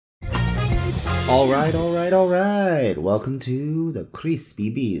All right, all right, all right. Welcome to the Crispy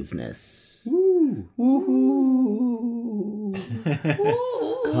Business. Woo. Woohoo!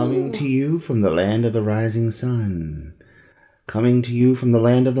 Coming to you from the land of the rising sun. Coming to you from the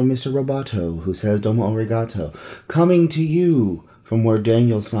land of the Mr. Roboto, who says domo arigato. Coming to you from where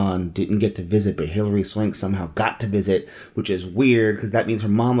Daniel-san didn't get to visit, but Hilary Swank somehow got to visit, which is weird, because that means her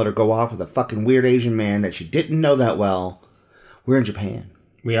mom let her go off with a fucking weird Asian man that she didn't know that well. We're in Japan.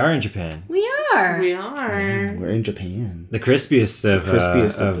 We are in Japan. We are. Yeah, we're in Japan. The crispiest of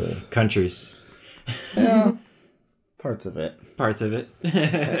the countries. Yeah. Parts of it. Parts of it.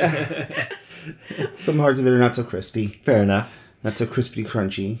 Some parts of it are not so crispy. Fair enough. Not so crispy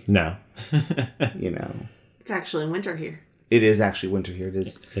crunchy. No. You know. It's actually winter here. It is actually winter here. It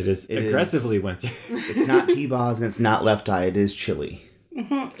is aggressively winter. It's not T-Boz and it's not Left Eye. It is chilly.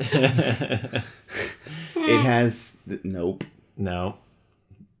 It has... Nope. No.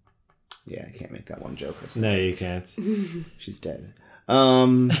 Yeah, I can't make that one joke. No, you can't. She's dead.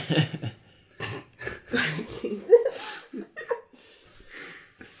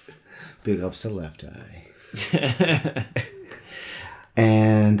 Big ups to Left Eye.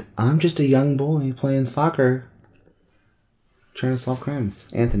 And I'm just a young boy playing soccer, trying to solve crimes.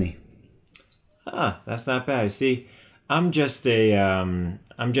 Anthony. That's not bad. See, I'm just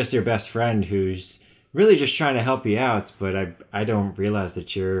your best friend who's really just trying to help you out, but I don't realize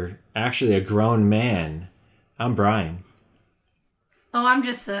that you're actually a grown man. I'm Brian. Oh, I'm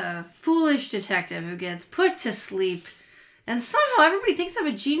just a foolish detective who gets put to sleep. And somehow everybody thinks I'm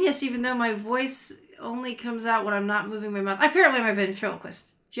a genius, even though my voice only comes out when I'm not moving my mouth. Apparently I'm a ventriloquist.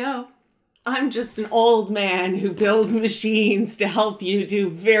 Joe. I'm just an old man who builds machines to help you do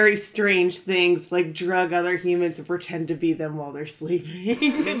very strange things like drug other humans and pretend to be them while they're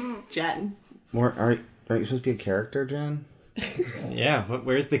sleeping. Jen. Aren't you supposed to be a character, Jen? Yeah,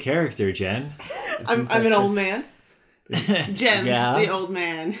 where's the character, Jen? I'm an old man. Jen, Yeah. the old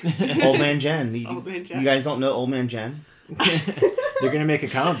man. Old Man Jen. Old Man Jen. You guys don't know Old Man Jen? They're going to make a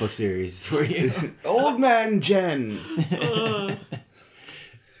comic book series for you. Old Man Jen.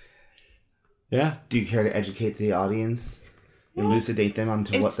 Yeah. Do you care to educate the audience? Elucidate them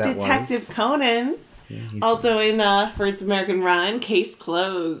onto what that Detective was? Conan. Yeah, Also in For Its American Run, Case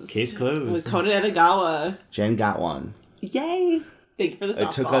Closed. Case closed. With Conan Edogawa. Jen got one. Yay! Thank you for the softball.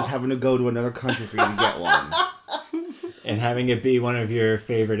 It took us having to go to another country for you to get one. And having it be one of your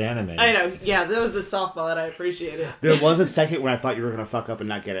favorite animes. I know. Yeah, that was a softball and I appreciate it. There was a second when I thought you were going to fuck up and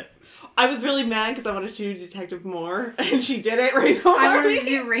not get it. I was really mad because I wanted to do Detective Moore, and she did it right before I wanted me. to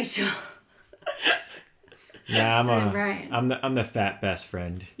do Rachel. Nah, Right. I'm the fat best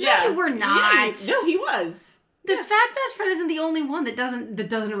friend. Yeah, No, we're not. No, he was. The fat best friend isn't the only one that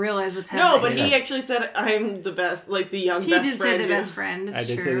doesn't realize what's happening. No, but he actually said I'm the best, like the young He best did friend. say the best friend. It's I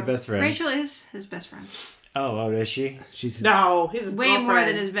did true. say the best friend. Rachel is his best friend. Oh, is she? She's his, No, his Way girlfriend. more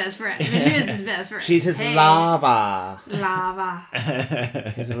than his best friend. She is his best friend. She's his Hey. lava. Lava.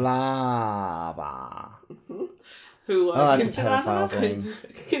 His lava. Who Oh, that's a pedophile thing.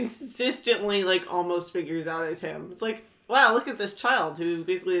 consistently like almost figures out it's him. It's like, wow, look at this child who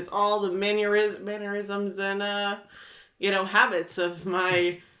basically has all the mannerisms and habits of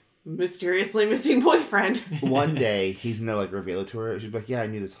my mysteriously missing boyfriend. One day, he's going to like reveal it to her. She'd be like, yeah, I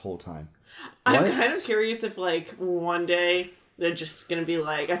knew this whole time. I'm What? kind of curious if like one day they're just gonna be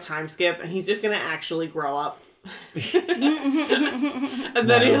like a time skip and he's just gonna actually grow up. And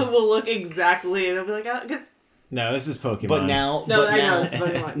then he will look exactly and it'll be like, because No, this is Pokemon. But now... No, but I now, know, it's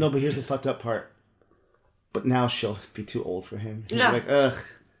Pokemon. No, but here's the fucked up part. But now she'll be too old for him. He'll Yeah. be like, ugh,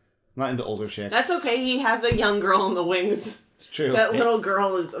 I'm not into older chicks. that's okay. He has a young girl in the wings. It's true. That little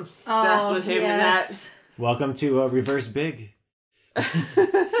girl is obsessed with him yes. Welcome to Reverse Big.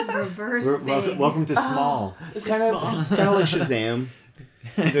 Reverse big. Welcome to Small. It's kind of like Shazam.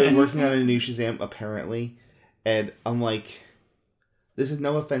 They're working on a new Shazam, apparently. And I'm like, this is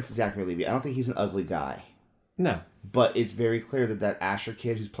no offense to Zachary Levi. I don't think he's an ugly guy. No. But it's very clear that Asher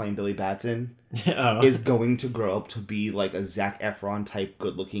kid who's playing Billy Batson Oh. is going to grow up to be like a Zac Efron type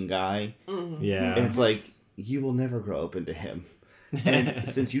good looking guy. Yeah. And it's like, you will never grow up into him. And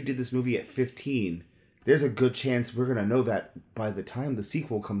since you did this movie at 15, there's a good chance we're going to know that by the time the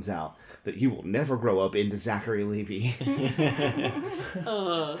sequel comes out, that you will never grow up into Zachary Levi.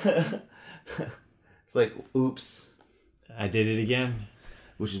 It's like, oops. I did it again.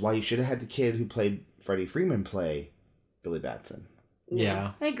 Which is why you should have had the kid who played Freddie Freeman play Billy Batson.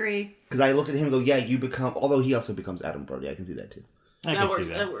 Yeah. I agree. Because I look at him and go, yeah, you become... Although he also becomes Adam Brody. I can see that too. I can see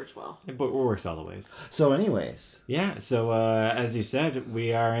That works well. It works all the ways. So anyways. Yeah, so as you said,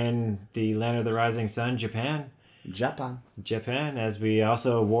 we are in the land of the rising sun, Japan. Japan. Japan, as we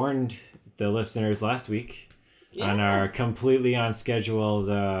also warned the listeners last week Yeah. on our completely unscheduled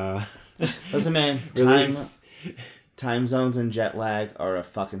Listen, man, release. time zones and jet lag are a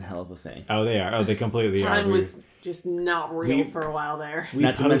fucking hell of a thing. Oh, they are. Oh, they completely Time are. was just not real we- for a while there. We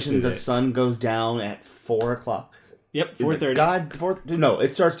Not to mention posted the it. sun goes down at 4 o'clock. Yep, 4:30. God, no,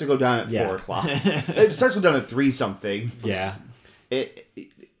 it starts to go down at Yeah. 4 o'clock. It starts to go down at 3 something. Yeah.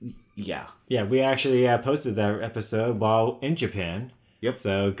 Yeah. Yeah, we actually posted that episode while in Japan. Yep.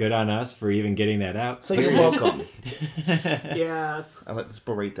 So good on us for even getting that out. So you're welcome. Yes. Let's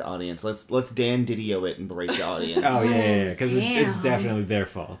berate the audience. Let's Dan Didio it and berate the audience. Oh yeah, because it's Damn. definitely their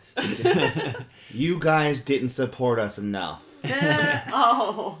fault. You guys didn't support us enough.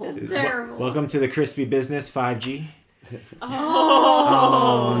 Oh. It's terrible. Welcome to the crispy business 5G.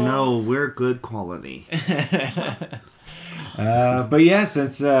 Oh no, we're good quality. But yeah,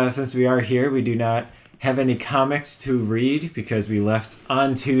 since we are here, we do not have any comics to read because we left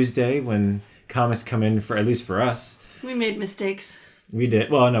on Tuesday when comics come in for, at least for us. We made mistakes. We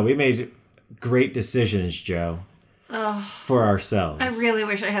did. Well, no, we made great decisions, Joe, for ourselves. I really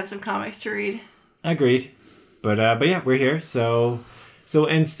wish I had some comics to read. Agreed. But yeah, we're here. So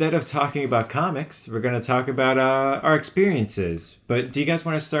instead of talking about comics, we're going to talk about our experiences. But do you guys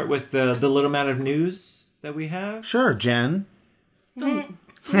want to start with the little amount of news that we have? Sure, Jen. Don't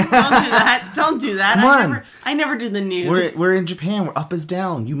do that. Don't do that. Come on. I never do the news. We're in Japan. We're up is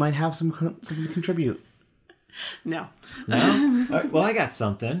down. You might have something to contribute. No. No? Well, I got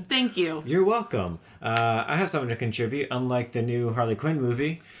something. Thank you. You're welcome. I have something to contribute. Unlike the new Harley Quinn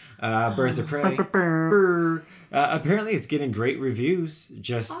movie, Birds of Prey. Brr. Apparently, it's getting great reviews.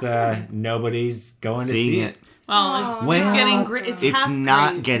 Just nobody's going to see it. Well, it's Well, getting great. It's half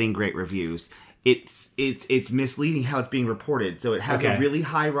not great. getting great reviews. It's misleading how it's being reported. So it has Okay. a really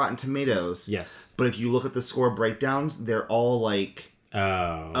high Rotten Tomatoes. Yes. But if you look at the score breakdowns, they're all like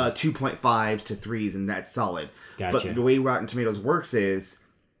Oh. 2.5s to 3s, and that's solid. Gotcha. But the way Rotten Tomatoes works is,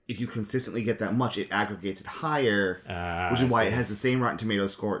 if you consistently get that much, it aggregates it higher, which is why it has the same Rotten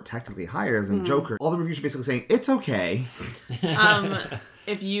Tomatoes score, technically higher than Joker. All the reviews are basically saying it's okay.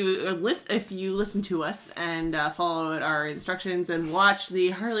 If you listen to us and follow our instructions and watch the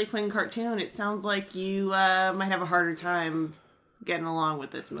Harley Quinn cartoon, it sounds like you might have a harder time getting along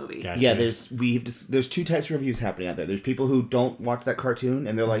with this movie. Gotcha. Yeah, there's two types of reviews happening out there. There's people who don't watch that cartoon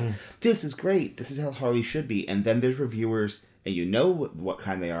and they're like, "This is great. This is how Harley should be." And then there's reviewers, and you know what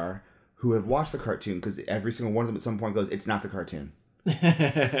kind they are, who have watched the cartoon because every single one of them at some point goes, "It's not the cartoon."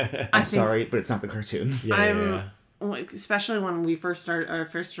 I'm sorry, but it's not the cartoon. Yeah. Especially when we first started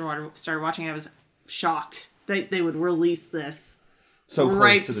watching, I was shocked that they would release this So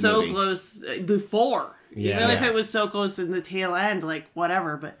close to the so movie. close before. Yeah. Even if it was so close in the tail end, like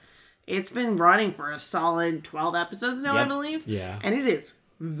whatever. But it's been running for a solid 12 episodes now, I Yep. believe. Yeah. And it is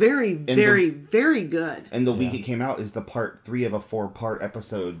very, very, very good. And the week it came out is the part 3 of a 4-part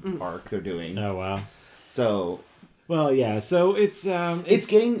episode arc they're doing. Oh wow. So Well, yeah. So it's it's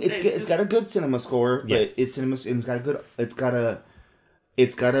got a good cinema score, but Yes. it's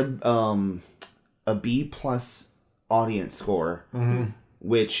got a B plus audience score,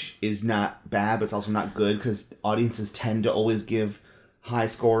 which is not bad, but it's also not good because audiences tend to always give high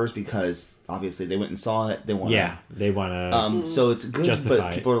scores because obviously they went and saw it. They want they want to. so it's good, Justify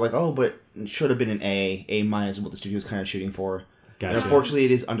but it. people are like, oh, but it should have been an A minus is what the studio is kind of shooting for. Gotcha. And unfortunately,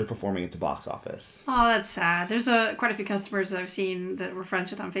 it is underperforming at the box office. Oh, that's sad. There's quite a few customers that I've seen that we're friends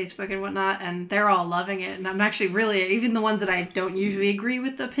with on Facebook and whatnot, and they're all loving it. And I'm actually really, even the ones that I don't usually agree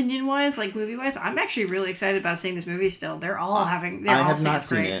with opinion-wise, like movie-wise, I'm actually really excited about seeing this movie still. They're all I saying have not it's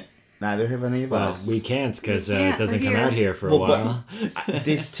seen great. it. Neither have any of Well, us. we can't because We can't. it doesn't We're come here. out here for a while.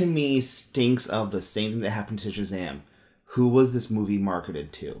 This to me stinks of the same thing that happened to Shazam. Who was this movie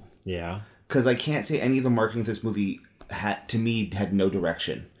marketed to? Yeah. Because I can't say any of the marketing of this movie had no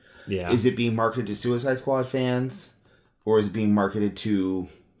direction. Yeah. Is it being marketed to Suicide Squad fans, or is it being marketed to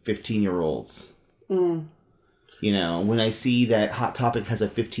 15-year-olds? You know, when I see that Hot Topic has a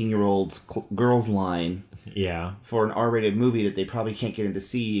 15-year-olds girls line Yeah. for an R-rated movie that they probably can't get in to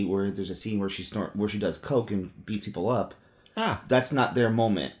see, where there's a scene where she does coke and beats people up, that's not their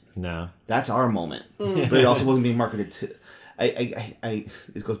moment. No. That's our moment. But it also wasn't being marketed to.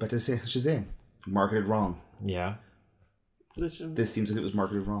 It goes back to Shazam. Marketed wrong. Yeah. This seems like it was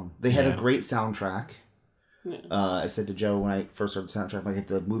marketed wrong. They had a great soundtrack. I said to Joe when I first started the soundtrack, like, if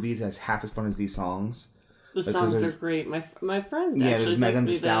the movie has half as fun as these songs. The songs are great. My friend Yeah, actually there's sent Megan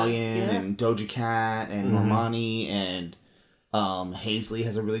me Thee Stallion the, and Doja Cat and Normani and Hazley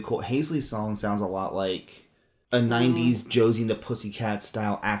has a really cool. Hazley's song sounds a lot like a 90s Josie and the Pussycat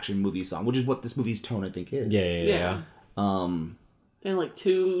style action movie song, which is what this movie's tone, I think, is. Yeah. Yeah. And like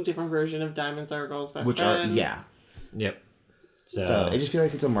 2 different versions of Diamond's our girl's best which are friend. Yep. So I just feel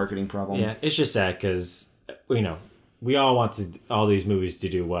like it's a marketing problem. Yeah, it's just sad because, we all want all these movies to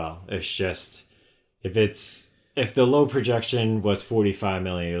do well. It's just, if the low projection was 45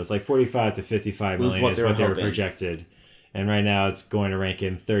 million, it was like 45 to 55 million is what they were hoping. projected. And right now it's going to rank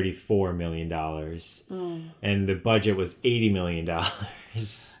in $34 million. And the budget was $80 million.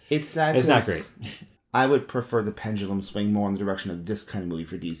 It's sad. It's not great. I would prefer the pendulum swing more in the direction of this kind of movie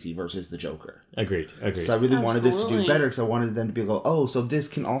for DC versus the Joker. Agreed. So I really wanted this to do Absolutely. better because I wanted them to be like, oh, so this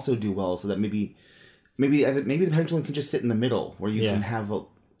can also do well, so that maybe the pendulum can just sit in the middle where you can have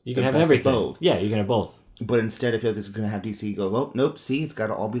You can have everything. both. Yeah, you can have both. But instead, I feel like this is going to have DC go, oh, nope, see, it's got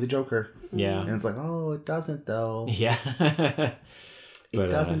to all be the Joker. Yeah. And it's like, oh, it doesn't, though. Yeah. It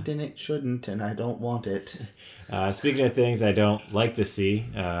doesn't and it shouldn't, and I don't want it. Speaking of things I don't like to see,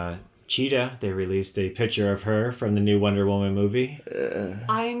 Cheetah, they released a picture of her from the new Wonder Woman movie.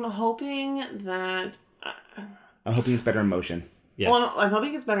 I'm hoping that... I'm hoping it's better in motion. Yes. Well, I'm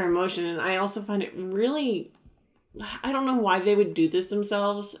hoping it's better in motion, and I also find it really... I don't know why they would do this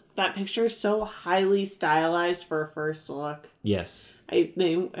themselves. That picture is so highly stylized for a first look. Yes.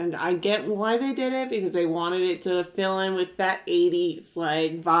 I get why they did it, because they wanted it to fill in with that 80s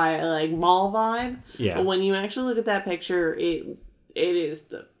mall vibe. Yeah. But when you actually look at that picture, it is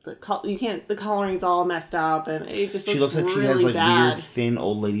the coloring's all messed up, and it just looks She looks like really she has like bad. weird thin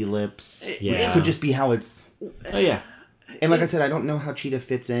old lady lips, which Yeah. could just be how it's. Oh, yeah. And like I said, I don't know how Cheetah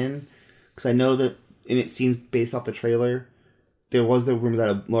fits in because I know that, and it seems based off the trailer, there was the rumor that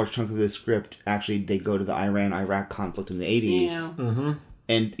a large chunk of the script actually they go to the Iran-Iraq conflict in the 80s. Yeah. Mm-hmm.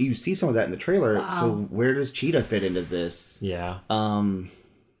 And you see some of that in the trailer. Wow. So where does Cheetah fit into this? Yeah. So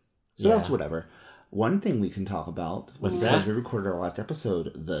Yeah. that's whatever. One thing we can talk about, What's because that? we recorded our last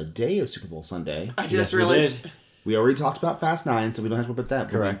episode the day of Super Bowl Sunday. I just Yes, we realized. did. We already talked about Fast 9, so we don't have to worry about that.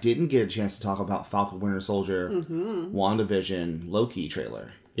 But Correct. we didn't get a chance to talk about Falcon Winter Soldier, WandaVision, Loki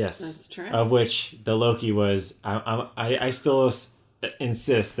trailer. Yes. That's true. Of which the Loki was... I still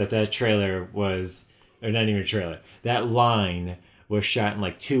insist that trailer was... Or not even a trailer. That line was shot in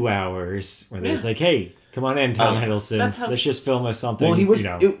like 2 hours. Where they was like, hey... Come on in, Tom Hiddleston. That's how- Let's just film us something. Well, he was You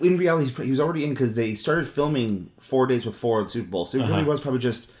know. in reality he was already in because they started filming 4 days before the Super Bowl, so it really was probably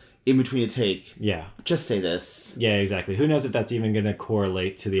just in between a take. Yeah. Just say this. Yeah, exactly. Who knows if that's even going to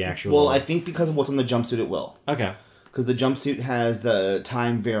correlate to the actual... Well, I think because of what's on the jumpsuit, it will. Okay. Because the jumpsuit has the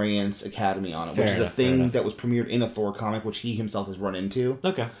Time Variance Academy on it, Fair which is a enough, fair thing enough. that was premiered in a Thor comic, which he himself has run into.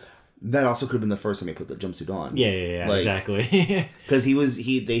 Okay. That also could have been the first time he put the jumpsuit on. Yeah, Like, exactly. Because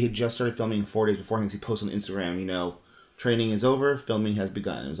they had just started filming 4 days before. He posted on Instagram, training is over, filming has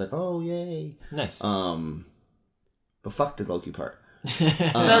begun. It was like, oh, yay. Nice. But fuck the Loki part.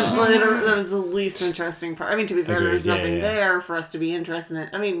 That was the least interesting part. I mean, to be fair, Agreed, there's yeah, nothing yeah. there for us to be interested in.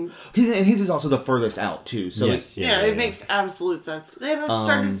 I mean, And his is also the furthest out, too. So yes. it makes absolute sense. They haven't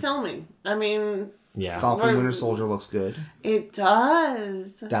started filming. I mean, Yeah. Falcon Winter Soldier looks good. it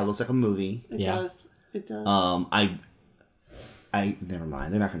does. That looks like a movie. It Yeah. does. It does. I never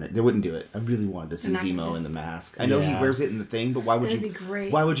mind. They wouldn't do it. I really wanted to see They're not gonna Zemo do it. in the mask. I know he Yeah. wears it in the thing, but why would That'd you? be great.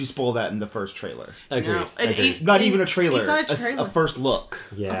 Why would you spoil that in the first trailer? Agreed. No, and Agreed. Not even a trailer. It's not a trailer. A first look.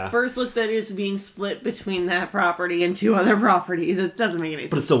 Yeah. First look that is being split between that property and 2 other properties. It doesn't make any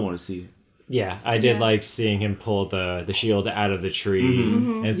But I sense. still want to see. Yeah, I did Yeah. like seeing him pull the shield out of the tree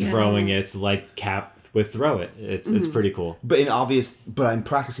Mm-hmm. and throwing it like Cap would throw it. It's pretty cool. But I'm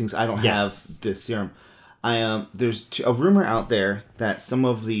practicing, so I don't Yes. have the serum. There's a rumor out there that some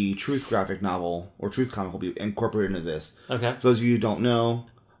of the Truth graphic novel or Truth comic will be incorporated into this. Okay. For those of you who don't know,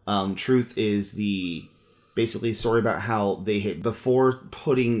 Truth is basically a story about how they before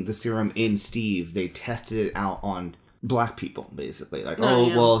putting the serum in Steve, they tested it out on black people, basically. Like,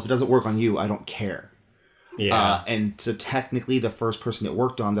 yeah. well, if it doesn't work on you, I don't care. Yeah. And so technically the first person it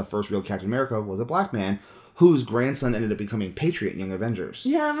worked on, the first real Captain America, was a black man whose grandson ended up becoming Patriot in Young Avengers.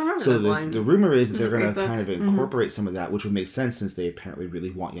 Yeah, I remember So that line. the rumor is that It's a they're going to great book. kind of incorporate some of that, which would make sense since they apparently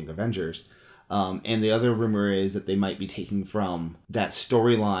really want Young Avengers. And the other rumor is that they might be taking from that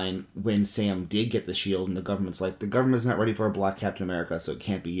storyline when Sam did get the shield and the government's like, the government's not ready for a black Captain America, so it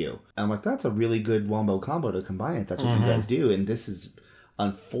can't be you. And I'm like, that's a really good wombo combo to combine if that's what you guys do. And this is,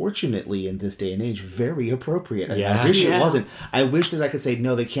 unfortunately, in this day and age, very appropriate. And Yeah. I wish Yeah. it wasn't. I wish that I could say,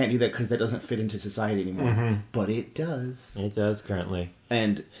 no, they can't do that because that doesn't fit into society anymore. But it does. it does currently.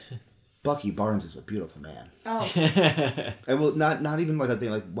 And Bucky Barnes is a beautiful man. Oh, And well, not even like a thing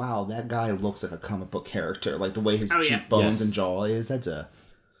like, wow, that guy looks like a comic book character. Like the way his Oh, yeah. cheekbones Yes. and jaw is. That's a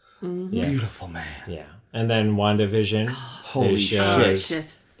Yeah. beautiful man. Yeah. And then WandaVision. Holy they showed shit.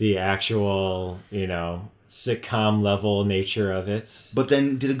 shit. The actual, sitcom level nature of it. But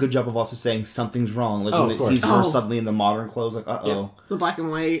then did a good job of also saying something's wrong. Like Oh, when of it course. sees her Oh. suddenly in the modern clothes, like, uh-oh. The black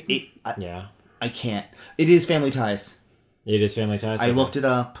and white. Yeah. I can't. It is Family Ties. It is Family Ties. I Okay. looked it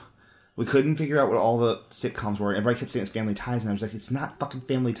up. We couldn't figure out what all the sitcoms were. Everybody kept saying it's Family Ties, and I was like, it's not fucking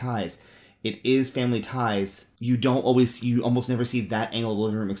Family Ties. It is Family Ties. You almost never see that angle of the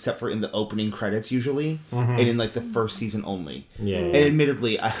living room except for in the opening credits usually, and in like the first season only. Yeah. And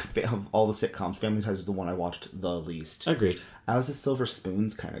admittedly, of all the sitcoms, Family Ties is the one I watched the least. Agreed. I was a Silver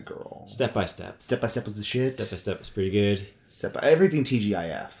Spoons kind of girl. Step by step. Step by Step was the shit. Step by step is pretty good. Everything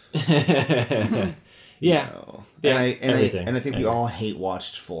TGIF. Yeah. No. Yeah, And I think we Yeah. all hate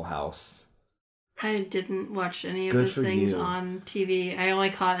watched Full House. I didn't watch any of Good those for things you. on TV. I only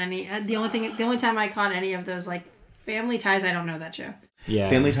caught any. The only time I caught any of those like Family Ties, I don't know that show. Yeah.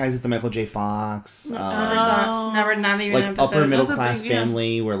 Family Ties is the Michael J. Fox. Never saw it. Never, not even Like an episode. upper middle Those are class big, yeah.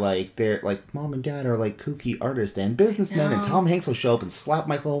 family where like they're like mom and dad are like kooky artists and businessmen, and No. Tom Hanks will show up and slap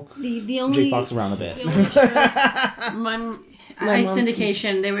Michael The only J. Fox around a bit. the only shows My I mom-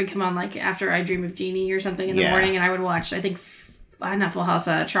 syndication, they would come on like after I Dream of Jeannie or something in the Yeah. morning, and I would watch. I think not Full House.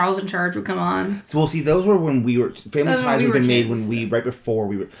 Charles in Charge would come on. So we'll see. Those were when we were Family Those were when Ties we would have been were made kids. when we right before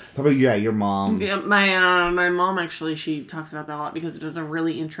we were probably your mom. Yeah, my mom actually, she talks about that a lot because it is a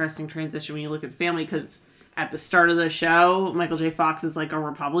really interesting transition when you look at the family, because at the start of the show, Michael J. Fox is like a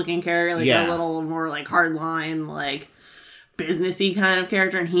Republican character, like Yeah. a little more like hardline, like businessy kind of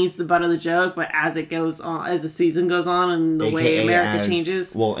character, and he's the butt of the joke. But as it goes on, as the season goes on, and the way AKA America as-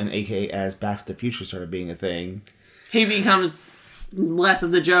 changes, Well, and AKA as Back to the Future started being a thing. he becomes less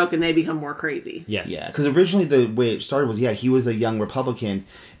of the joke, and they become more crazy. Yes. Yeah, because originally the way it started was he was a young Republican,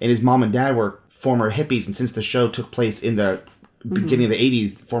 and his mom and dad were former hippies, and since the show took place in the beginning of the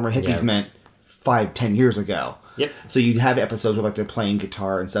 80s, former hippies Yeah. meant 5-10 years ago. Yep. So you'd have episodes where like they're playing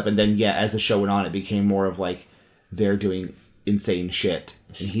guitar and stuff, and then as the show went on, it became more of like they're doing insane shit,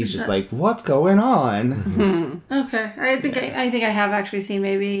 and he's just like, "What's going on?" Okay, I think I have actually seen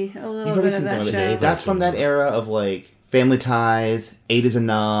maybe a little probably bit of seen some that of it, show. Dave. That's from that era of like Family Ties, 8 is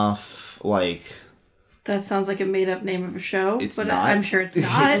Enough, like That sounds like a made up name of a show, It's but not. I'm sure it's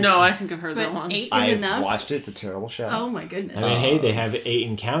not. No, I think I've heard that but one. 8 is I've enough. watched it. It's a terrible show. Oh my goodness. I mean, hey, they have 8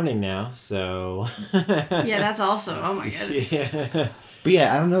 and counting now, so. Yeah, that's also. Oh my goodness. Yeah. But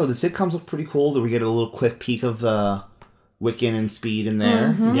yeah, I don't know. The sitcoms look pretty cool. That we get a little quick peek of Wiccan and Speed in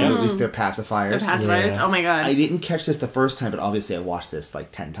there. Yeah. At least they're pacifiers. The pacifiers. Yeah. Oh my god. I didn't catch this the first time, but obviously I watched this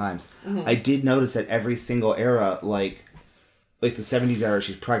like 10 times. I did notice that every single era, like the 70s era,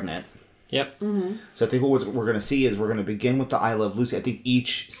 she's pregnant. Yep. So I think what we're going to see is we're going to begin with the I Love Lucy. I think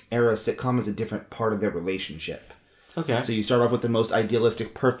each era sitcom is a different part of their relationship. Okay. So you start off with the most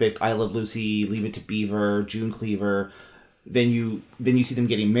idealistic, perfect I Love Lucy, Leave It to Beaver, June Cleaver. Then you see them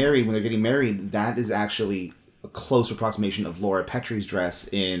getting married. When they're getting married, that is actually a close approximation of Laura Petrie's dress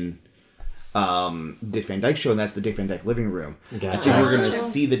in Dick Van Dyke Show, and that's the Dick Van Dyke living room. Gotcha. I think we're going to Gotcha.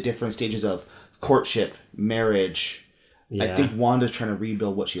 see the different stages of courtship, marriage. I Yeah. think Wanda's trying to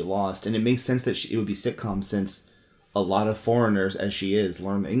rebuild what she lost, and it makes sense that it would be sitcom since a lot of foreigners, as she is,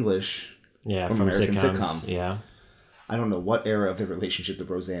 learn English. Yeah, from from American sitcoms. sitcoms. Yeah. I don't know what era of the relationship the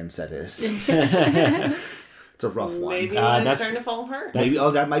Roseanne set is. It's a rough one. Maybe Uh, when it's that's- starting to fall apart. that's-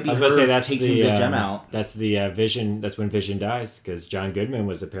 Maybe that might be I was her about to say that's taking the gem out. That's the Vision. That's when Vision dies because John Goodman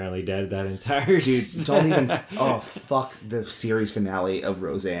was apparently dead that entire. Dude, don't even. Oh, fuck the series finale of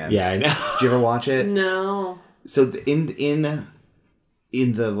Roseanne. Yeah, I know. Did you ever watch it? No. So in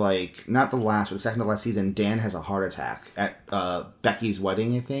the like not the last but the second to last season, Dan has a heart attack at Becky's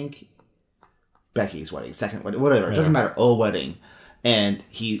wedding. I think Becky's wedding, second wedding, whatever. It doesn't matter. A wedding, and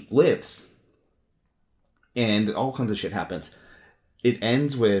he lives, and all kinds of shit happens. It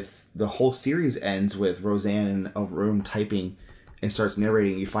ends with the whole series ends with Roseanne in a room typing and starts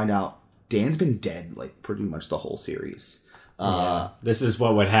narrating. You find out Dan's been dead like pretty much the whole series. This is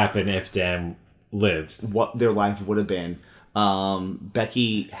what would happen if Dan lives. What their life would have been.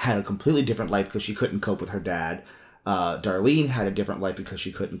 Becky had a completely different life because she couldn't cope with her dad. Darlene had a different life because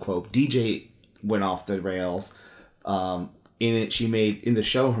she couldn't cope. DJ went off the rails. In the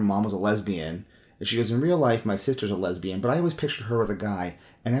show, her mom was a lesbian. And she goes, in real life, my sister's a lesbian, but I always pictured her with a guy,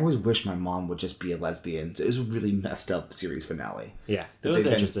 and I always wish my mom would just be a lesbian. So it was a really messed up series finale. Yeah, it That was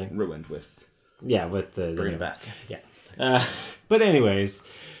they then interesting. ruined with Yeah, with the bringing it back. Yeah. But anyways,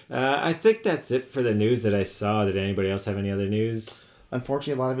 I think that's it for the news that I saw. Did anybody else have any other news?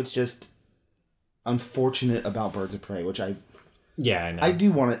 Unfortunately, a lot of it's just unfortunate about Birds of Prey, which Yeah, I know. I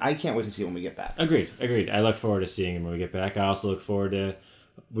do want to. I can't wait to see it when we get back. Agreed. I look forward to seeing him when we get back. I also look forward to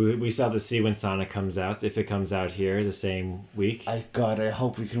we still have to see when Sonic comes out, if it comes out here the same week. I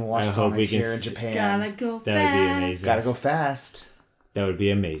hope we can watch I hope Sonic we can here in Japan. Gotta go fast. That would be amazing. Gotta go fast. That would be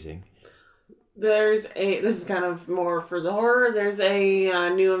amazing. This is kind of more for the horror. There's a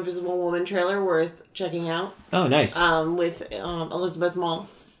new Invisible Woman trailer worth checking out. Oh, nice. With Elizabeth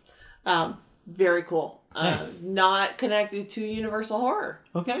Moss. Very cool. Nice. Not connected to Universal Horror.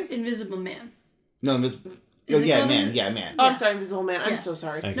 Okay. Invisible Man. No, Is it yeah, called man. Yeah, man. Oh, I'm sorry, Invisible Man. I'm Yeah. so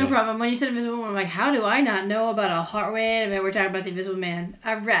sorry. Okay. No problem. When you said Invisible Man, I'm like, how do I not know about a horror? Wait a minute, we're talking about the Invisible Man.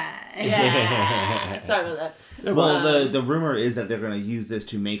 All right. Yeah. Sorry about that. Well, the rumor is that they're going to use this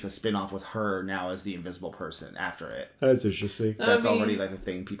to make a spin-off with her now as the invisible person after it. That's interesting. That's mean- already like a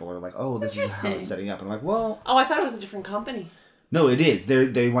thing. People are like, oh, this is how Interesting. it's setting up. And I'm like, well, Oh, I thought it was a different company. no, it is.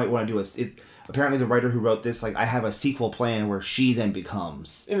 They might want to do apparently the writer who wrote this, like, I have a sequel plan where she then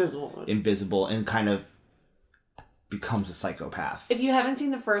becomes Invisible Woman. invisible and kind of becomes a psychopath. If you haven't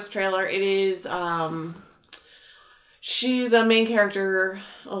seen the first trailer, it is the main character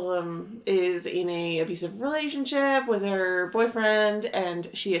is in a abusive relationship with her boyfriend, and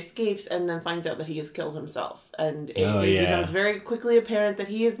she escapes and then finds out that he has killed himself, and it becomes very quickly apparent that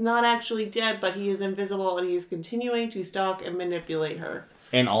he is not actually dead, but he is invisible, and he is continuing to stalk and manipulate her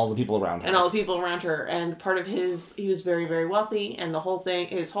And all the people around her. and all the people around her. And part of he was very, very wealthy, and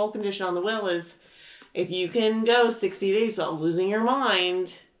his whole condition on the will is, if you can go 60 days without losing your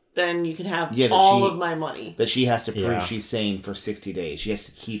mind, then you can have all of my money. That she has to prove Yeah. she's sane for 60 days. She has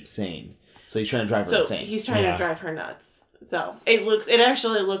to keep sane. So he's trying to drive her So insane. he's trying Yeah. to drive her nuts. So it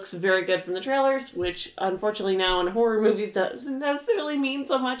actually looks very good from the trailers, which unfortunately now in horror movies doesn't necessarily mean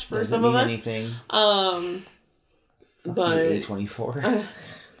so much for Doesn't some of mean us. anything. But A24.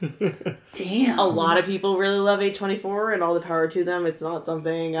 Damn. a lot of people really love A24, and all the power to them. It's not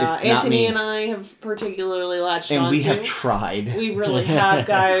something It's not Anthony me. and I have particularly latched And on we to. have tried. We really have,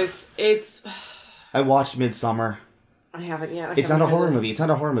 guys. I watched Midsummer. I haven't yet. It's not a horror movie. It's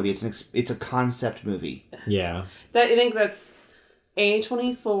not a horror movie. It's a concept movie. Yeah. I think that's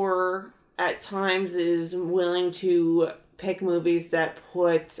A24 at times is willing to pick movies that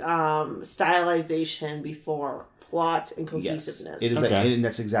put stylization before plot and Yes, cohesiveness. it is, Okay. and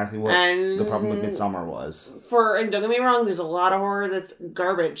that's exactly what And- the problem with Midsummer was. And don't get me wrong, there's a lot of horror that's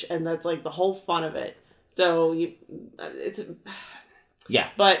garbage, and that's like the whole fun of it. So Yeah,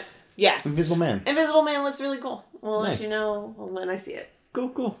 but yes, Invisible Man. Invisible Man looks really cool. We'll Nice. let you know when I see it.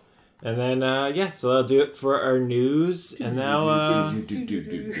 Cool. And then, so that'll do it for our news. And now,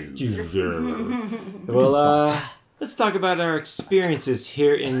 well, let's talk about our experiences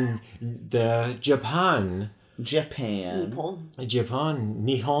here in the Japan. Japan. Nihon?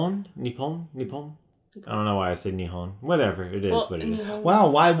 I don't know why I said Nihon. Whatever, it is what it is. Wow,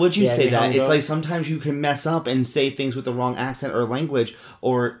 why would you Yeah, say that? Nihongo. It's like sometimes you can mess up and say things with the wrong accent or language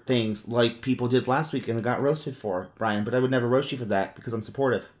or things like people did last week and got roasted for, Brian. But I would never roast you for that because I'm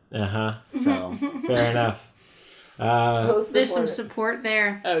supportive. Uh-huh. So, Fair enough. There's some support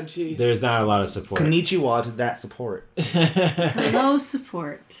there. Oh, jeez. There's not a lot of support. konnichiwa to that support. Low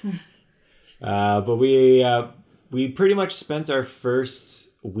support. But we pretty much spent our first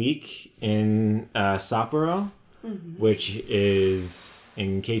week in Sapporo, which is,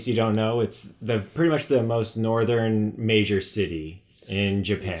 in case you don't know, it's pretty much the most northern major city in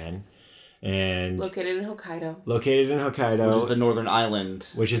Japan, and Located in Hokkaido. Which is the northern island.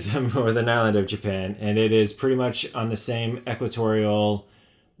 which is the northern island of Japan, and it is pretty much on the same equatorial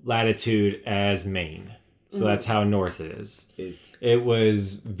latitude as Maine. So that's how north it is. It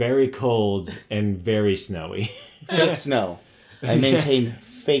was very cold and very snowy. Fake snow. I maintain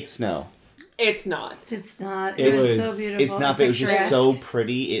fake snow. It's not. It's not. It It, was, was- so beautiful. It's not, but it was just Picturesque. so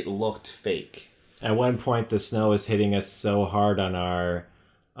pretty, it looked fake. At one point, the snow was hitting us so hard on our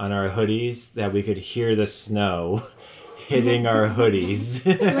hoodies that we could hear the snow hitting our hoodies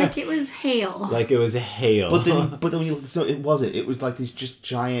like it was hail. like it was hail. But then when you look at the snow, it wasn't. It was like these just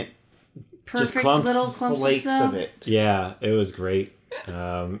giant Perfect clumps, little clumps flakes of snow. of it. Yeah, it was great.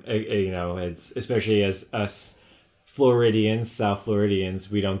 It's especially as us Floridians, South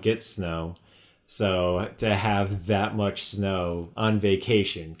Floridians, we don't get snow. So to have that much snow on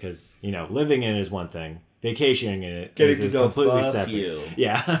vacation, because living in it is one thing, vacationing in it Getting to is go, completely fuck separate. you.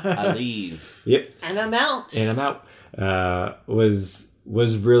 Yeah, I leave. yep. And I'm out. And I'm out.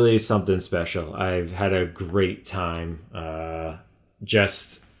 Was really something special. I had a great time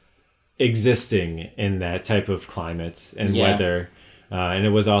just existing in that type of climate and Yeah. weather. And it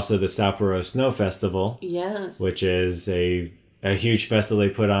was also the Sapporo Snow Festival, Yes. which is a huge festival they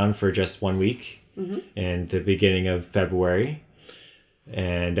put on for just 1 week in the beginning of February.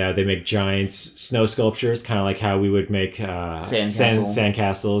 And they make giant snow sculptures, kind of like how we would make sand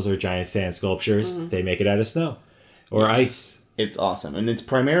castles or giant sand sculptures. They make it out of snow or ice. It's awesome. And it's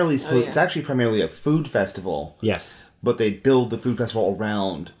primarily, it's actually primarily a food festival. Yes. But they build the food festival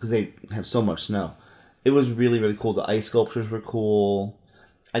around, because they have so much snow. It was really, really cool. The ice sculptures were cool.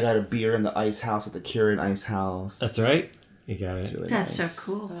 I got a beer in the ice house at the Kirin Ice House. That's right. You got it. Really That's nice.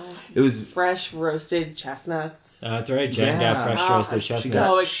 so cool. It was Fresh roasted chestnuts. That's right. Jen got fresh roasted she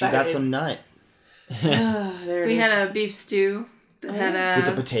chestnuts. got some nut There it We is. had a beef stew that had a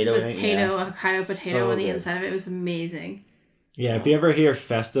with the potato in it. Yeah. Hokkaido potato So on the good. inside of it. It was amazing. Yeah, if you ever hear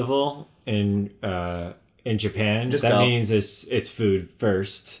festival in Japan, Just that go. means it's food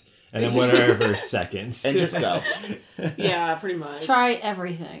first, and then whatever seconds. And just go. Yeah, pretty much. Try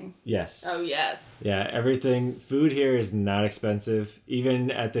everything. Yes. Oh, yes. Yeah, everything. Food here is not expensive.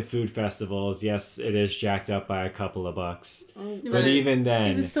 Even at the food festivals, yes, it is jacked up by a couple of bucks. But even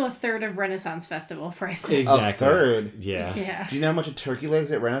then, It was still a third of Renaissance Festival prices. exactly. A third. Yeah. Yeah. Do you know how much a turkey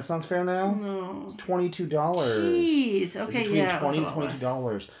leg's at Renaissance Fair now? No. It's $22. Jeez. Okay, Between yeah. $20 that's and what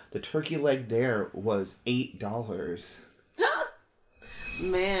it was. $22. The turkey leg there was $8.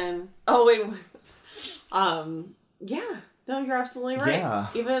 Man. Oh, wait. Yeah. No, you're absolutely right. Yeah.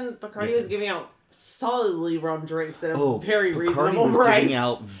 Even Bacardi was giving out solidly rum drinks at a Oh, very Bacardi reasonable was price. giving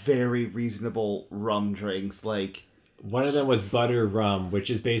out very reasonable rum drinks. Like, One of them was butter rum, which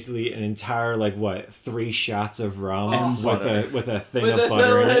is basically an entire 3 shots of rum And with butter. with a thing with of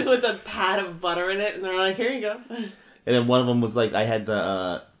butter in it. with a pat of butter in it, and they're like, "Here you go." and then one of them was like, I had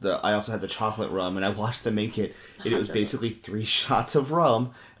I also had the chocolate rum, and I watched them make it. And it was basically 3 shots of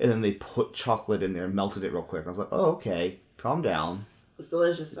rum, and then they put chocolate in there and melted it real quick. I was like, oh, okay, calm down. It's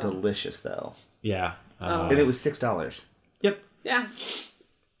delicious. Though. Delicious though, Yeah. and it was $6. Yep. Yeah.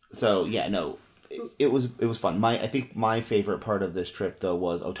 So yeah, no, it was fun. I think my favorite part of this trip though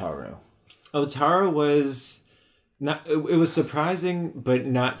was Otaru. Otara was not. It was surprising, but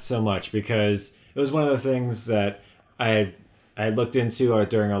not so much, because it was one of the things that I looked into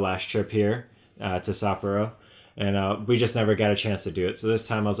during our last trip here to Sapporo, and we just never got a chance to do it. So this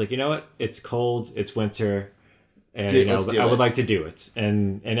time I was like, you know what? It's cold. It's winter. And Let's do I would it. like to do it,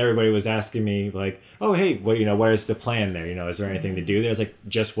 and everybody was asking me like, "Oh, hey, what is the plan there? Is there anything to do there?" I was like,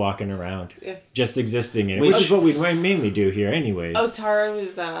 "Just walking around, Yeah. just existing in it," which is what we mainly do here, anyways. Otaru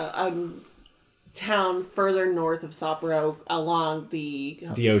is a town further north of Sapporo along the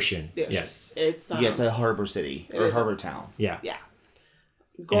ocean. The ocean. Yes, It's Yeah, it's a harbor city or is a- harbor town. yeah, yeah,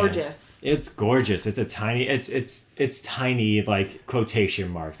 gorgeous. It's gorgeous. It's a tiny. It's tiny, like quotation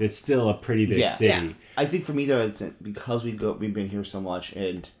marks. It's still a pretty big Yeah. city. Yeah. I think for me though, it's because we've been here so much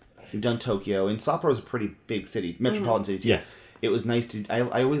and we've done Tokyo, and Sapporo is a pretty big city, metropolitan city too. Yes. It was nice to.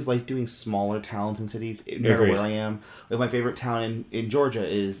 I always like doing smaller towns and cities, no matter Agreed. where I am. Like my favorite town in Georgia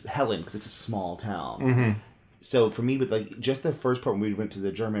is Helen because it's a small town. Mm-hmm. So for me, with like just the first part when we went to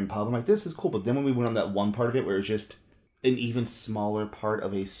the German pub, I'm like, this is cool. But then when we went on that one part of it where it was just an even smaller part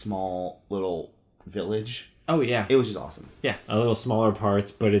of a small little village, Oh yeah. it was just awesome. Yeah. A little smaller parts,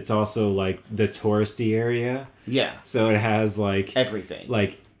 but it's also like the touristy area. Yeah, So it has everything.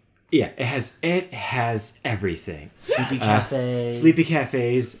 it has everything. Sleepy Cafe. Sleepy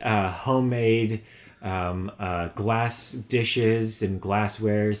cafes, homemade glass dishes and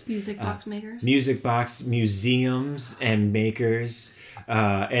glasswares, Music box makers. music box museums and makers.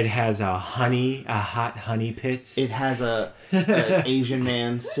 It has a hot honey pit. It has an Asian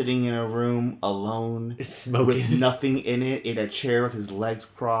man sitting in a room alone Smoking. with nothing in it, in a chair with his legs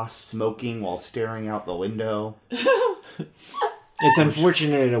crossed, smoking while staring out the window. It's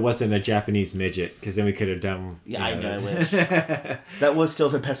unfortunate it wasn't a Japanese midget, because then we could have done. Yeah, I know. I that's- wish. That was still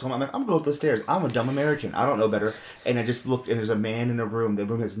the best one. I'm like, I'm going up the stairs. I'm a dumb American. I don't know better. And I just looked, and there's a man in a room. The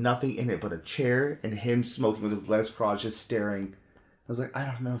room has nothing in it but a chair and him smoking with his legs crossed, just staring. I was like, I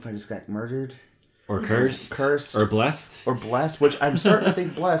don't know if I just got murdered Or cursed. Or blessed. or blessed, which I'm starting to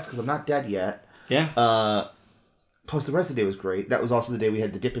think blessed because I'm not dead yet. Yeah. Plus, the rest of the day was great. That was also the day we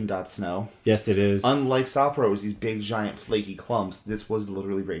had the Dippin' Dot snow. Yes, it is. Unlike Sapporo, it was these big, giant, flaky clumps. This was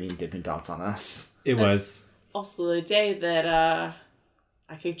literally raining Dippin' Dots on us. It was. Also, the day that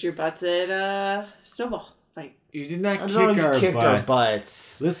I kicked your butts at snowball fight. You did not I kick don't know, our you kicked butts. our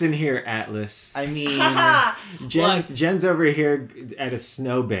butts. Listen here, Atlas. I mean, Jen's over here at a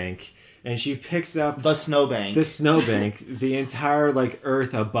snowbank, and she picks up the snowbank. the snowbank, the entire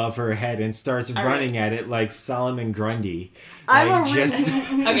earth above her head, and starts running at it like Solomon Grundy.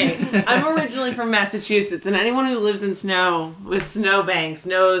 Okay, I'm originally from Massachusetts, and anyone who lives in snow with snowbanks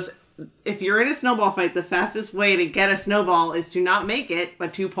knows if you're in a snowball fight, the fastest way to get a snowball is to not make it,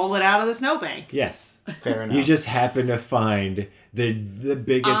 but to pull it out of the snowbank. Yes. Fair enough. You just happen to find the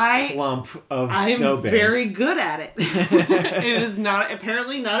biggest clump of snowbank. I'm very good at it. It is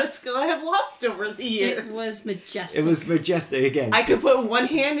apparently not a skill I have lost over the years. It was majestic. It was majestic again. I could put one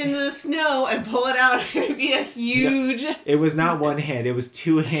hand into the snow and pull it out, and it'd be a huge... No, it was not one hand. It was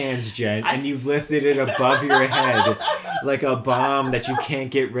two hands, Jen, and you lifted it above your head like a bomb that you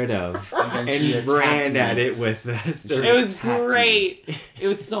can't get rid of, and ran at it with this. It was great. It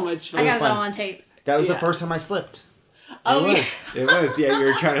was so much fun. I got it all on tape. That was the first time I slipped. It was. Yeah, you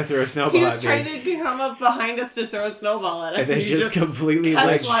were trying to throw a snowball he at was me. trying to come up behind us to throw a snowball at us. And then just completely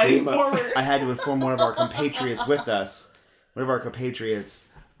kept sliding forward. I had to inform one of our compatriots with us. One of our compatriots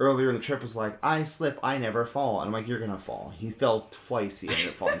earlier in the trip was like, I slip, I never fall. And I'm like, you're going to fall. He fell twice. He ended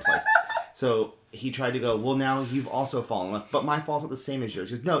up falling twice. So he tried to go, well, now you've also fallen. I'm like, but my fall's not the same as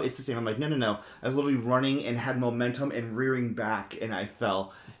yours. He goes, no, it's the same. I'm like, no. I was literally running and had momentum and rearing back, and I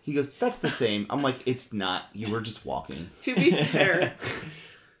fell. He goes, that's the same. I'm like, it's not. You were just walking. To be fair,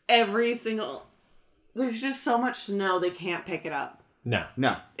 there's just so much snow they can't pick it up. No.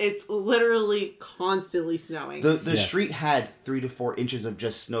 It's literally constantly snowing. The street had 3 to 4 inches of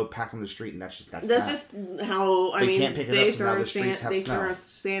just snow packed on the street, and that's just how they can't pick it up. So now the streets have they snow. throw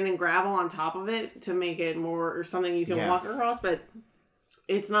sand and gravel on top of it to make it more or something you can walk across, but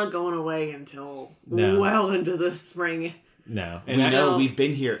it's not going away until well into the spring. No, and I know we've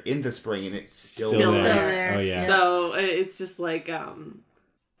been here in the spring, and it's still there. Oh yeah. So it's just like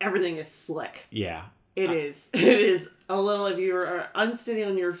everything is slick. Yeah. It is. It is a little. If you are unsteady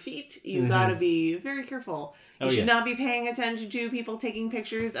on your feet, you gotta be very careful. You should not be paying attention to people taking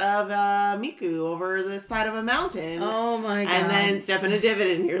pictures of Miku over the side of a mountain. Oh my god! And then step in a divot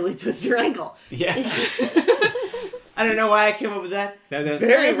and nearly twist your ankle. Yeah. I don't know why I came up with that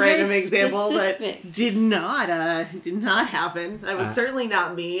very random example, but did not happen. That was certainly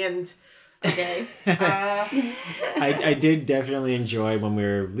not me. And okay, I did definitely enjoy when we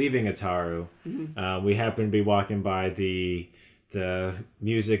were leaving Ataru. We happened to be walking by the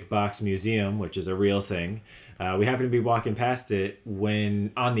Music Box Museum, which is a real thing. We happened to be walking past it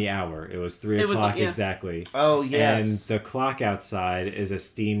when on the hour. It was 3 o'clock exactly. Oh yes. And the clock outside is a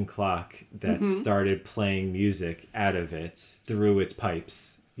steam clock that started playing music out of it through its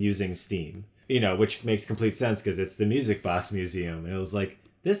pipes using steam. Which makes complete sense because it's the Music Box Museum, and it was like,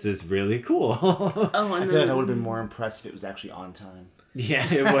 this is really cool. I feel like I would have been more impressed if it was actually on time. Yeah,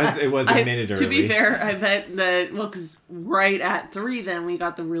 it was a minute early. To be fair, I bet that, because right at 3 then we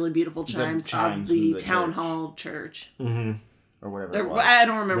got the really beautiful chimes of the town hall church. Mm-hmm. Or whatever it was. I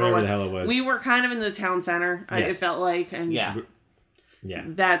don't remember whatever what the hell it was. We were kind of in the town center, it felt like. And yeah.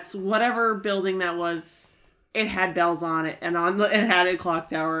 That's whatever building that was. It had bells on it, and it had a clock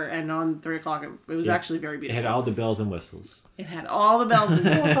tower, and on 3 o'clock it was actually very beautiful. It had all the bells and whistles. It had all the bells and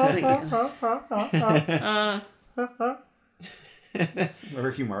whistles. That's my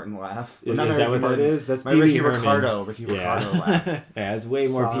Ricky Martin laugh. Is that what that is? That's my Ricky Ricardo laugh. Yeah, it's way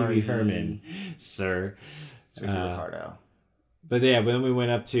more Pee Wee Herman, sir. It's Ricky Ricardo. But yeah, when we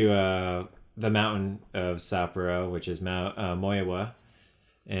went up to the mountain of Sapporo, which is Mount Moewa,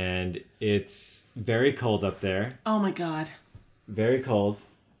 and it's very cold up there. Oh my god. Very cold.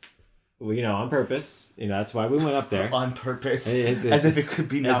 On purpose. That's why we went up there. On purpose. As if it could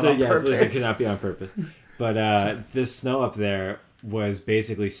be not on purpose. As if it could not be on purpose. But the snow up there was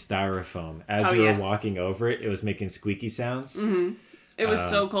basically styrofoam. As we were walking over it, it was making squeaky sounds. Mm-hmm. It was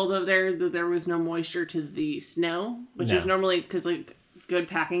so cold up there that there was no moisture to the snow, which is normally, because good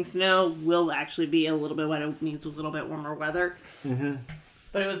packing snow will actually be a little bit wet. It needs a little bit warmer weather. Mm-hmm.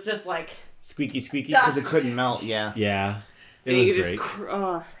 But it was just like... Squeaky. Because it couldn't melt, yeah. Yeah. It was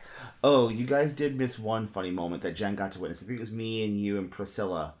great. Oh, you guys did miss one funny moment that Jen got to witness. I think it was me and you and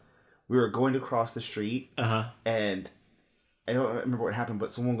Priscilla. We were going to cross the street, and I don't remember what happened,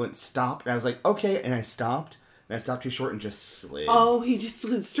 but someone went, stop, and I was like, okay, and I stopped too short and just slid. Oh, he just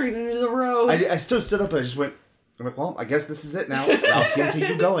slid straight into the road. I still stood up, and I just went, I'm like, well, I guess this is it now. I'll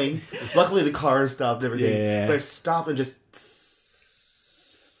continue going. Luckily, the car stopped and everything, but I stopped and just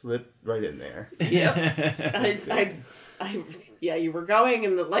slipped right in there. Yep. Yeah, you were going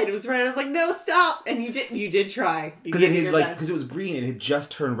and the light was red. I was like, no, stop. And you did try. Because it was green and it had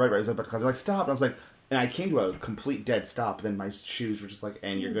just turned red. I was about to like, stop. And I was like, and I came to a complete dead stop. And then my shoes were just like,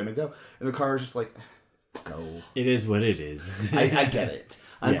 and you're going to go. And the car was just like, go. It is what it is. I get it.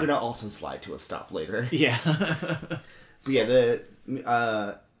 I'm going to also slide to a stop later. Yeah. But yeah, it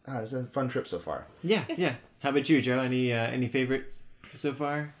was a fun trip so far. Yeah, yeah. How about you, Joe? Any favorites so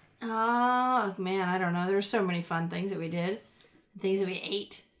far? Oh, man, I don't know. There were so many fun things that we did. Things that we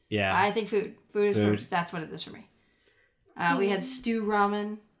ate. Yeah. I think food. Food is that's what it is for me. We had stew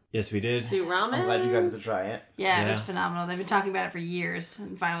ramen. Yes, we did. Do ramen. I'm glad you guys got to try it. Yeah, it was Yeah. phenomenal. They've been talking about it for years,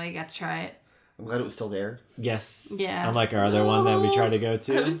 and finally I got to try it. I'm glad it was still there. Yes. Yeah. Unlike our other one that we tried to go I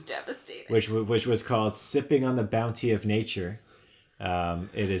to, was devastated. which was called Sipping on the Bounty of Nature.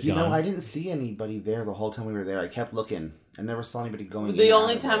 It is You gone. know, I didn't see anybody there the whole time we were there. I kept looking. I never saw anybody going. The in and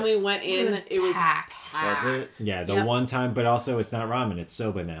only out of time it. we went in, it was packed. Was it? Yeah, the Yep. one time, but also it's not ramen, it's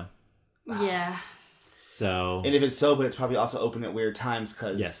soba now. Yeah. So, And if it's soba, it's probably also open at weird times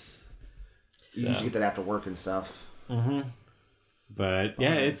because yes. you usually get that after work and stuff. Mm-hmm. But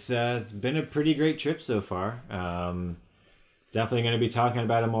yeah, it's been a pretty great trip so far. Definitely going to be talking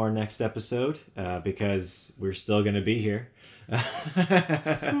about it more next episode because we're still going to be here.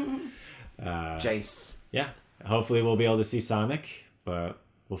 Jace. Yeah, hopefully we'll be able to see Sonic, but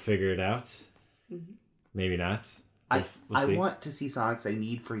we'll figure it out. Maybe not. I We'll see. want to see Sonics. I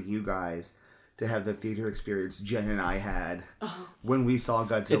need for you guys to have the theater experience Jen and I had when we saw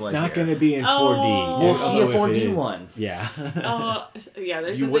Godzilla. It's not here. going to be in 4D. Oh. We'll see a Although if it 4D is- one. Yeah. yeah.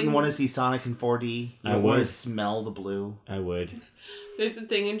 There's You the wouldn't thing- want to see Sonic in 4D. You I don't want would. to smell the blue. I would. There's a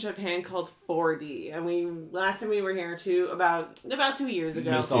thing in Japan called 4D, and we last time we were here too about 2 years ago.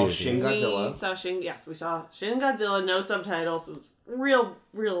 We saw We Shin Godzilla. We saw Shin. Yes, we saw Shin Godzilla. No subtitles. It was real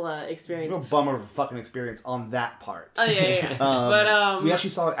experience. Real bummer of a fucking experience on that part. Oh yeah. But we actually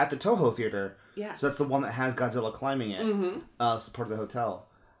saw it at the Toho Theater. yes. So that's the one that has Godzilla climbing it. It's part of the hotel.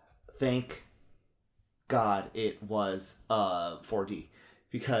 Thank God it was 4D.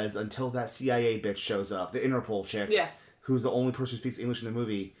 Because until that CIA bitch shows up, the Interpol chick, Yes. who's the only person who speaks English in the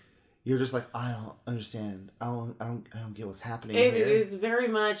movie, you're just like, I don't understand. I don't get what's happening It here. is very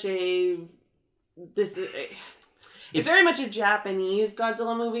much it's very much a Japanese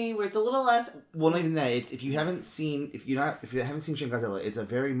Godzilla movie where it's a little less. Well, not even that. It's if you haven't seen Shin Godzilla, it's a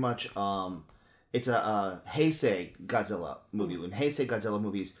very much it's a Heisei Godzilla movie. When Heisei Godzilla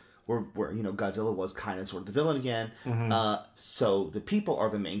movies where Godzilla was kind of sort of the villain again. So the people are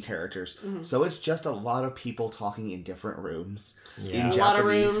the main characters. So it's just a lot of people talking in different rooms Yeah. in A lot of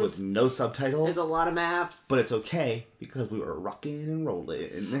Japanese rooms. with no subtitles. There's a lot of maps. But it's okay because we were rocking and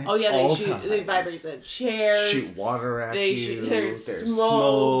rolling. oh yeah, all they times. vibrate the chairs. Shoot water at They you. shoot- there's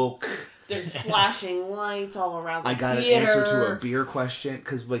smoke. There's flashing lights all around the I got theater. an answer to a beer question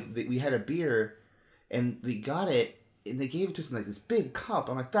because we had a beer and we got it and they gave it to us in like this big cup.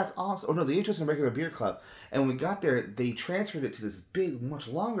 I'm like, that's awesome. Oh no, they gave it to us in a regular beer cup. And when we got there, they transferred it to this big, much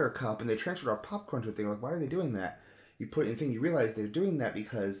longer cup and they transferred our popcorn to a thing. I'm like, why are they doing that? You put it in the thing, you realize they're doing that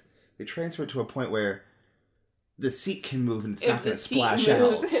because they transferred to a point where the seat can move and it's not If going the to seat splash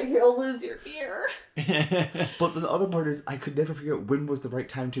moves, out. you'll lose your beer. But the other part is I could never figure out when was the right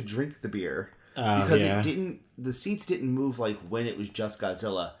time to drink the beer. Oh, Because yeah. the seats didn't move like when it was just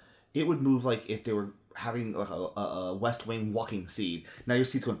Godzilla. It would move like if they were having like a West Wing walking scene. Now your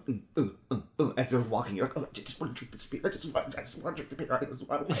seat's going as they're walking. You're like, oh, I just want to drink this beer. I just want to drink the beer. I just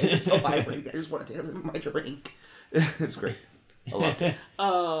want to. It's so vibrant. I just want to taste my drink. It's great. I love it.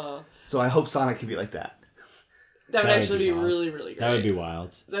 So I hope Sonic can be like that. That would That would actually be be wild. really, really great. That would be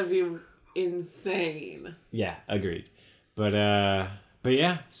wild. That'd be insane. Yeah, agreed. But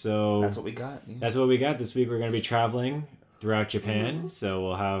yeah, so That's what we got. Yeah. that's what we got this week. We're going to be traveling throughout Japan, so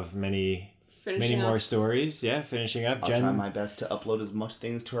we'll have many Finishing more up. stories. Yeah, finishing up. I'll try my best to upload as much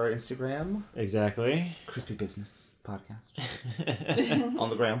things to our Instagram. Exactly. Crispy Business Podcast. On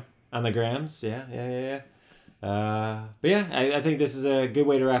the gram. On the grams, yeah. But yeah, I think this is a good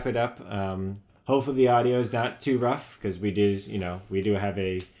way to wrap it up. Hopefully the audio is not too rough because we do have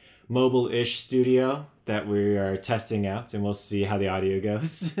a mobile-ish studio that we are testing out, and we'll see how the audio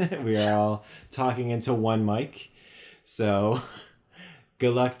goes. We are all talking into one mic, so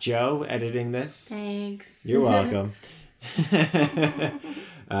good luck, Joe, editing this. Thanks. You're welcome.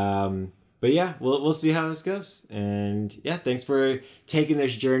 But yeah, we'll see how this goes. And yeah, thanks for taking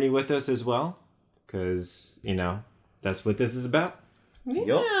this journey with us as well. Because, that's what this is about.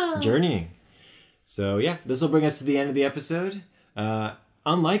 Yeah. Journeying. So yeah, this will bring us to the end of the episode.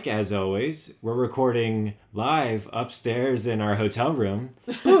 Unlike as always, we're recording live upstairs in our hotel room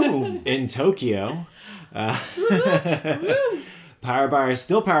in Tokyo. Powered by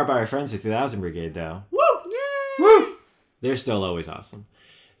our friends at 3000 Brigade though. Woo! They're still always awesome.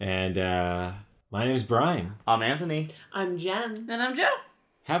 And my name's Brian. I'm Anthony. I'm Jen. And I'm Joe.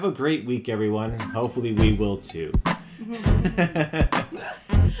 Have a great week, everyone. Hopefully we will too.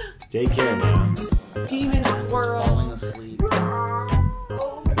 Take care now. Demon World.